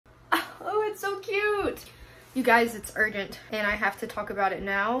so cute. You guys, it's urgent and I have to talk about it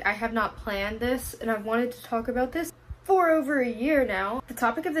now. I have not planned this and I've wanted to talk about this for over a year now. The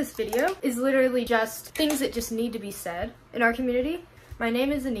topic of this video is literally just things that just need to be said in our community. My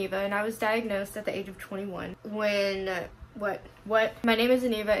name is Aneva and I was diagnosed at the age of 21 when My name is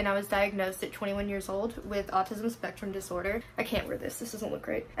Aneva and I was diagnosed at 21 years old with autism spectrum disorder. I can't wear this doesn't look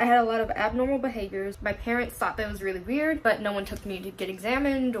great. I had a lot of abnormal behaviors. My parents thought that was really weird, but no one took me to get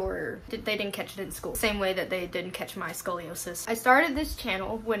examined or they didn't catch it in school. Same way that they didn't catch my scoliosis. I started this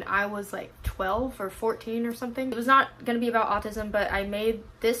channel when I was like 12 or 14 or something. It was not gonna be about autism, but I made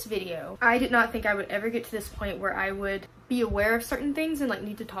this video. I did not think I would ever get to this point where I would be aware of certain things and like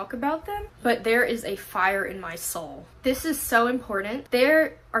need to talk about them, but there is a fire in my soul. This is so important.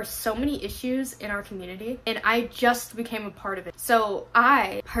 There are so many issues in our community and I just became a part of it. So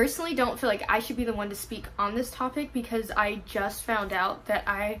I personally don't feel like I should be the one to speak on this topic because I just found out that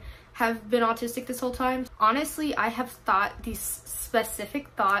I have been autistic this whole time. Honestly, I have thought these specific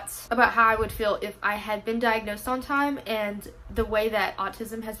thoughts about how I would feel if I had been diagnosed on time, and the way that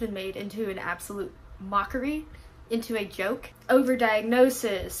autism has been made into an absolute mockery, into a joke.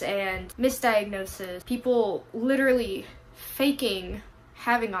 Overdiagnosis and misdiagnosis, people literally faking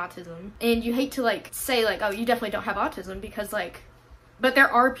having autism, and you hate to like say like, oh, you definitely don't have autism because like, but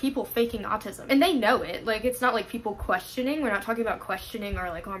there are people faking autism and they know it. Like, it's not like people questioning. We're not talking about questioning or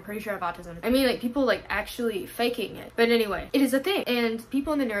like, oh, I'm pretty sure I have autism. I mean like people like actually faking it. But anyway, it is a thing, and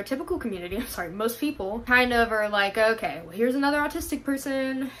people in the neurotypical community, I'm sorry, most people kind of are like, okay, well, here's another autistic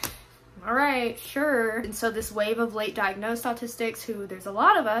person. All right, sure. And so this wave of late diagnosed autistics, who there's a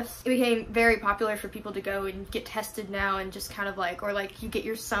lot of us, it became very popular for people to go and get tested now and just kind of like, or like you get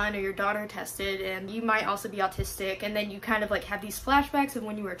your son or your daughter tested and you might also be autistic, and then you kind of like have these flashbacks of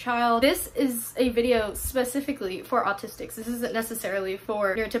when you were a child. This is a video specifically for autistics. This isn't necessarily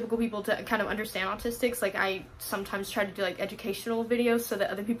for neurotypical people to kind of understand autistics. Like, I sometimes try to do like educational videos so that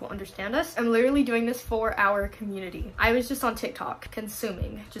other people understand us. I'm literally doing this for our community. I was just on TikTok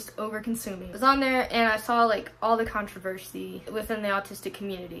consuming, just over-consuming. I was on there and I saw like all the controversy within the autistic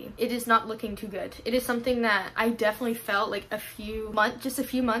community. It is not looking too good. It is something that I definitely felt like just a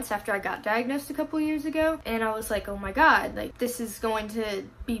few months after I got diagnosed a couple years ago, and I was like, oh my god, like this is going to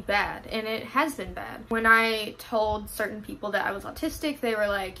be bad, and it has been bad. When I told certain people that I was autistic, they were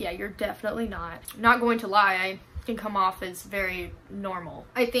like, yeah, you're definitely not. Not going to lie, I can come off as very normal.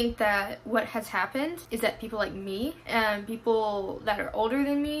 I think that what has happened is that people like me and people that are older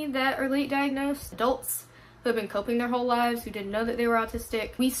than me that are late diagnosed, adults who have been coping their whole lives, who didn't know that they were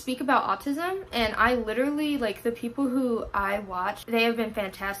autistic, we speak about autism, and I literally, like, the people who I watch, they have been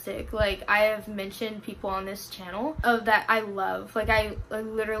fantastic. Like, I have mentioned people on this channel that I love. Like, I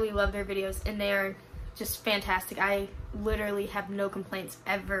literally love their videos and they are just fantastic. I literally have no complaints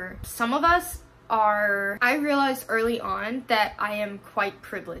ever. Some of us I realized early on that I am quite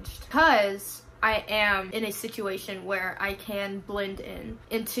privileged because I am in a situation where I can blend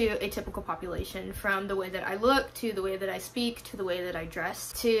into a typical population, from the way that I look, to the way that I speak, to the way that I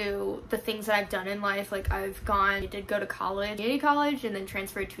dress, to the things that I've done in life. Like, I did go to community college, and then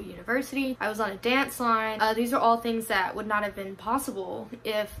transferred to a university. I was on a dance line. These are all things that would not have been possible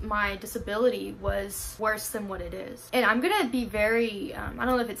if my disability was worse than what it is. And I'm gonna be very, I don't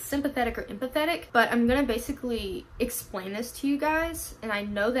know if it's sympathetic or empathetic, but I'm gonna basically explain this to you guys, and I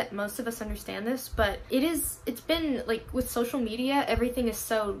know that most of us understand this, but it's been like, with social media, everything is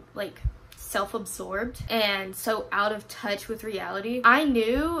so like self-absorbed and so out of touch with reality. I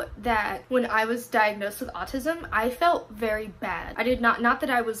knew that when I was diagnosed with autism, I felt very bad. I did not that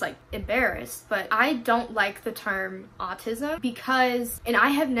I was like embarrassed, but I don't like the term autism because, and I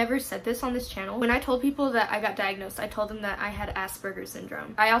have never said this on this channel, when I told people that I got diagnosed, I told them that I had Asperger's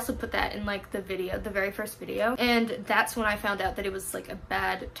syndrome. I also put that in like the video, the very first video, and that's when I found out that it was like a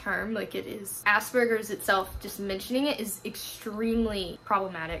bad term. Like, it is Asperger's itself, just mentioning it is extremely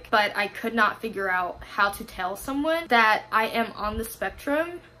problematic, but I could not figure out how to tell someone that I am on the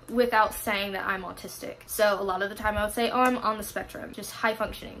spectrum without saying that I'm autistic. So a lot of the time I would say, oh, I'm on the spectrum, just high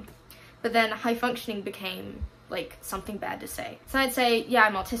functioning. But then high functioning became like something bad to say. So I'd say, yeah,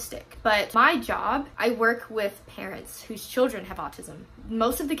 I'm autistic. But my job, I work with parents whose children have autism.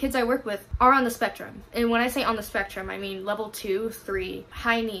 Most of the kids I work with are on the spectrum. And when I say on the spectrum, I mean level 2, 3,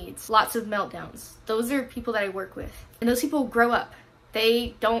 high needs, lots of meltdowns. Those are people that I work with. And those people grow up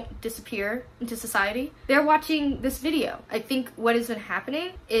They don't disappear into society. They're watching this video. I think what has been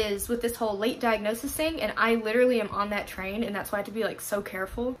happening is with this whole late diagnosis thing, and I literally am on that train, and that's why I have to be like so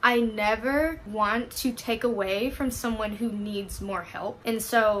careful. I never want to take away from someone who needs more help. And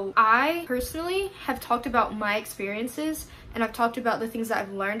so I personally have talked about my experiences, and I've talked about the things that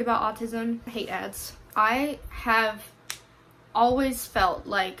I've learned about autism. I hate ads. I have always felt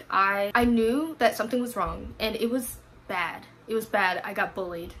like I knew that something was wrong, and it was bad. It was bad. I got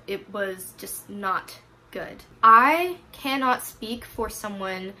bullied. It was just not good. I cannot speak for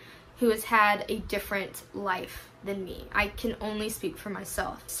someone who has had a different life than me. I can only speak for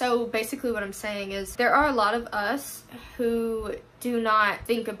myself. So basically what I'm saying is there are a lot of us who do not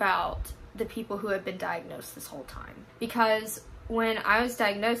think about the people who have been diagnosed this whole time. Because when I was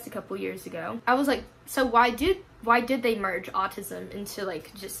diagnosed a couple years ago, I was like, so why did they merge autism into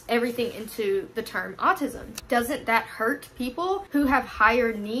like just everything into the term autism? Doesn't that hurt people who have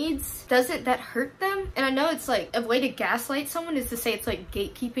higher needs? Doesn't that hurt them? And I know it's like a way to gaslight someone is to say it's like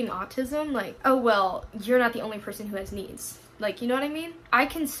gatekeeping autism, like, oh well, you're not the only person who has needs. Like, you know what I mean? I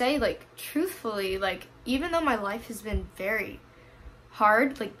can say like truthfully, like even though my life has been very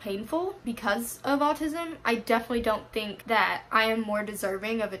hard, like painful because of autism, I definitely don't think that I am more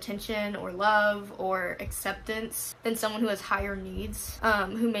deserving of attention or love or acceptance than someone who has higher needs,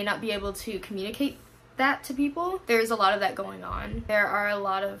 who may not be able to communicate that to people. There's a lot of that going on. There are a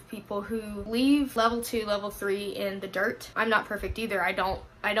lot of people who leave level 2, level 3 in the dirt. I'm not perfect either. I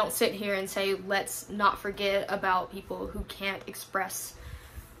don't sit here and say let's not forget about people who can't express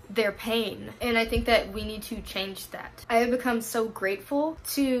their pain, and I think that we need to change that. I have become so grateful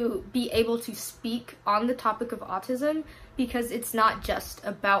to be able to speak on the topic of autism because it's not just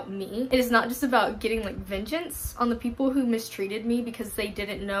about me. It is not just about getting like vengeance on the people who mistreated me because they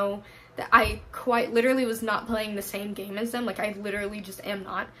didn't know that I quite literally was not playing the same game as them. Like I literally just am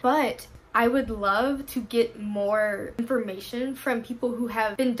not. But I would love to get more information from people who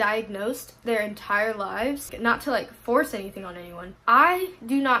have been diagnosed their entire lives, not to like force anything on anyone. I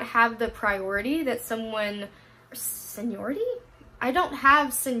do not have the priority that someone, seniority? I don't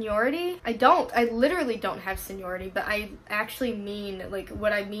have seniority. I literally don't have seniority, but I actually mean, like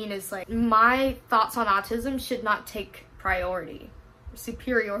what I mean is like my thoughts on autism should not take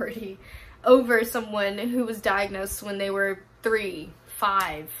superiority over someone who was diagnosed when they were 3,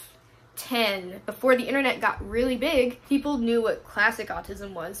 5, 10. Before the internet got really big, people knew what classic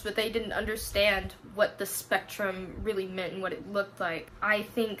autism was, but they didn't understand what the spectrum really meant and what it looked like. I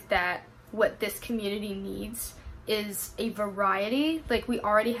think that what this community needs is a variety. Like we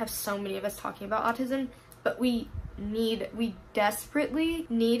already have so many of us talking about autism, but we desperately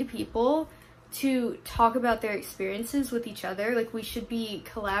need people to talk about their experiences with each other. Like we should be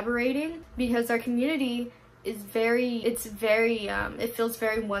collaborating because our community is it feels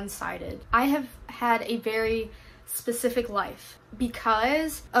very one-sided. I have had a very specific life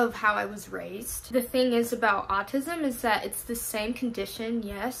because of how I was raised. The thing is about autism is that it's the same condition,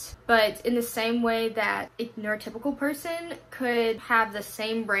 yes, but in the same way that a neurotypical person could have the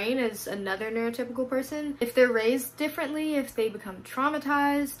same brain as another neurotypical person, if they're raised differently, if they become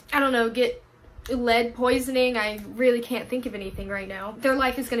traumatized, I don't know, get lead poisoning, I really can't think of anything right now, their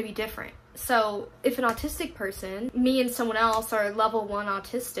life is going to be different. So if an autistic person, me and someone else are level 1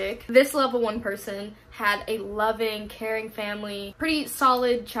 autistic, this level 1 person had a loving, caring family, pretty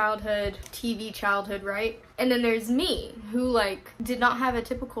solid childhood, TV childhood, right? And then there's me, who like did not have a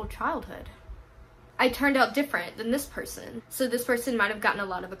typical childhood. I turned out different than this person. So this person might have gotten a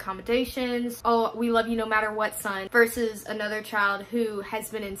lot of accommodations, oh, we love you no matter what, son, versus another child who has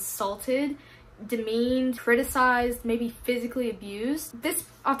been insulted, demeaned, criticized, maybe physically abused. This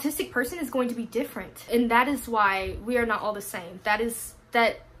autistic person is going to be different, and that is why we are not all the same. That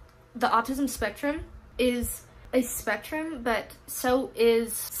the autism spectrum is a spectrum, but so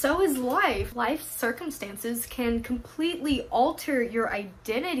is life. Life circumstances can completely alter your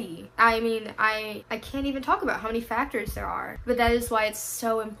identity. I mean, I can't even talk about how many factors there are, but that is why it's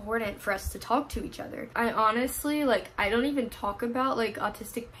so important for us to talk to each other. I honestly, like, I don't even talk about like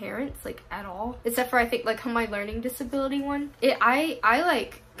autistic parents like at all, except for I think like on my learning disability one. I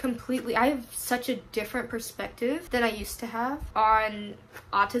have such a different perspective than I used to have on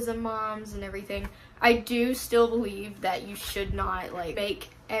autism moms and everything. I do still believe that you should not like make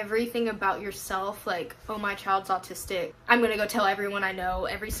everything about yourself like, oh, my child's autistic, I'm gonna go tell everyone I know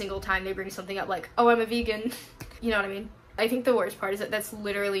every single time they bring something up like, oh, I'm a vegan. You know what I mean? I think the worst part is that that's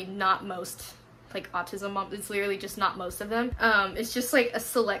literally not most like autism moms. It's literally just not most of them. It's just like a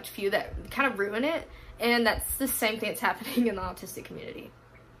select few that kind of ruin it, and that's the same thing that's happening in the autistic community.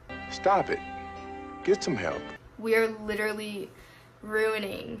 Stop it. Get some help. We are literally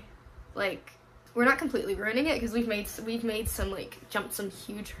ruining, like, we're not completely ruining it because we've made some, like, jumped some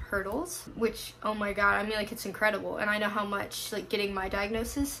huge hurdles, which, oh my god, I mean, like, it's incredible. And I know how much, like, getting my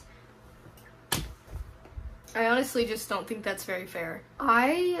diagnosis, I honestly just don't think that's very fair.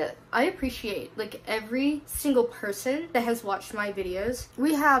 I appreciate, like, every single person that has watched my videos.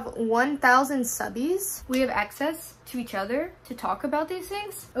 We have 1,000 subbies. We have access to each other to talk about these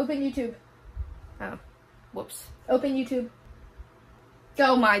things. Open YouTube. Oh, whoops. Open YouTube.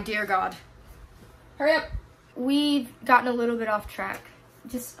 Oh my dear god. Hurry up. We've gotten a little bit off track.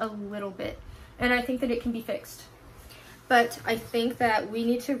 Just a little bit. And I think that it can be fixed. But I think that we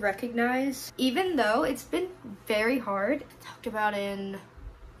need to recognize, even though it's been very hard, I talked about in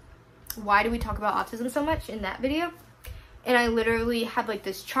why do we talk about autism so much in that video, and I literally had like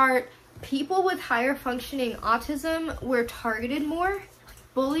this chart. People with higher functioning autism were targeted more,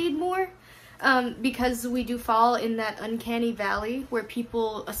 bullied more, because we do fall in that uncanny valley where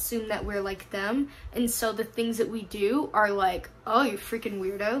people assume that we're like them, and so the things that we do are like, oh, you freaking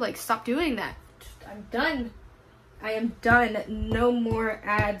weirdo, like, stop doing that. I'm done. I am done. No more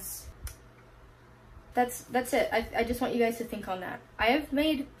ads. That's it. I just want you guys to think on that. I have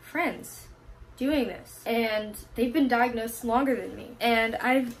made friends doing this, and they've been diagnosed longer than me, and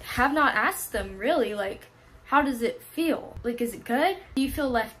I have not asked them really, like, how does it feel? Like, is it good? Do you feel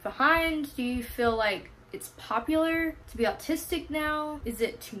left behind? Do you feel like it's popular to be autistic now? Is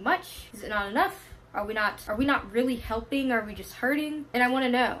it too much? Is it not enough? Are we not really helping? Are we just hurting? And I want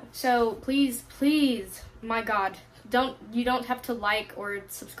to know. So please, my god, you don't have to like or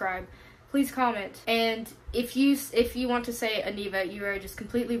subscribe. Please comment. And if you want to say, Aneva, you are just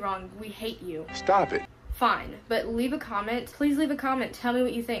completely wrong, we hate you. Stop it. Fine, but leave a comment. Please leave a comment. Tell me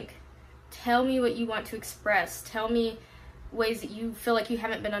what you think. Tell me what you want to express. Tell me ways that you feel like you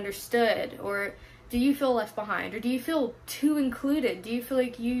haven't been understood, or do you feel left behind, or do you feel too included? Do you feel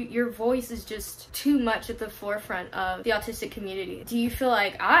like your voice is just too much at the forefront of the autistic community? Do you feel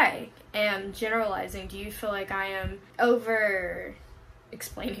like I am generalizing? Do you feel like I am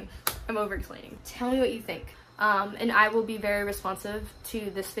over-explaining? I'm over-explaining. Tell me what you think. And I will be very responsive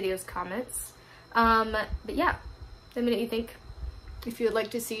to this video's comments. But yeah, let me know what you think. If you would like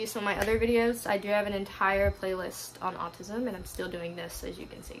to see some of my other videos, I do have an entire playlist on autism, and I'm still doing this, as you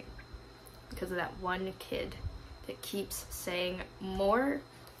can see, because of that one kid that keeps saying more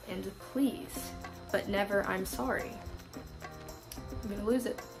and please, but never I'm sorry. I'm gonna lose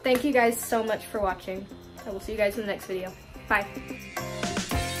it. Thank you guys so much for watching. I will see you guys in the next video. Bye.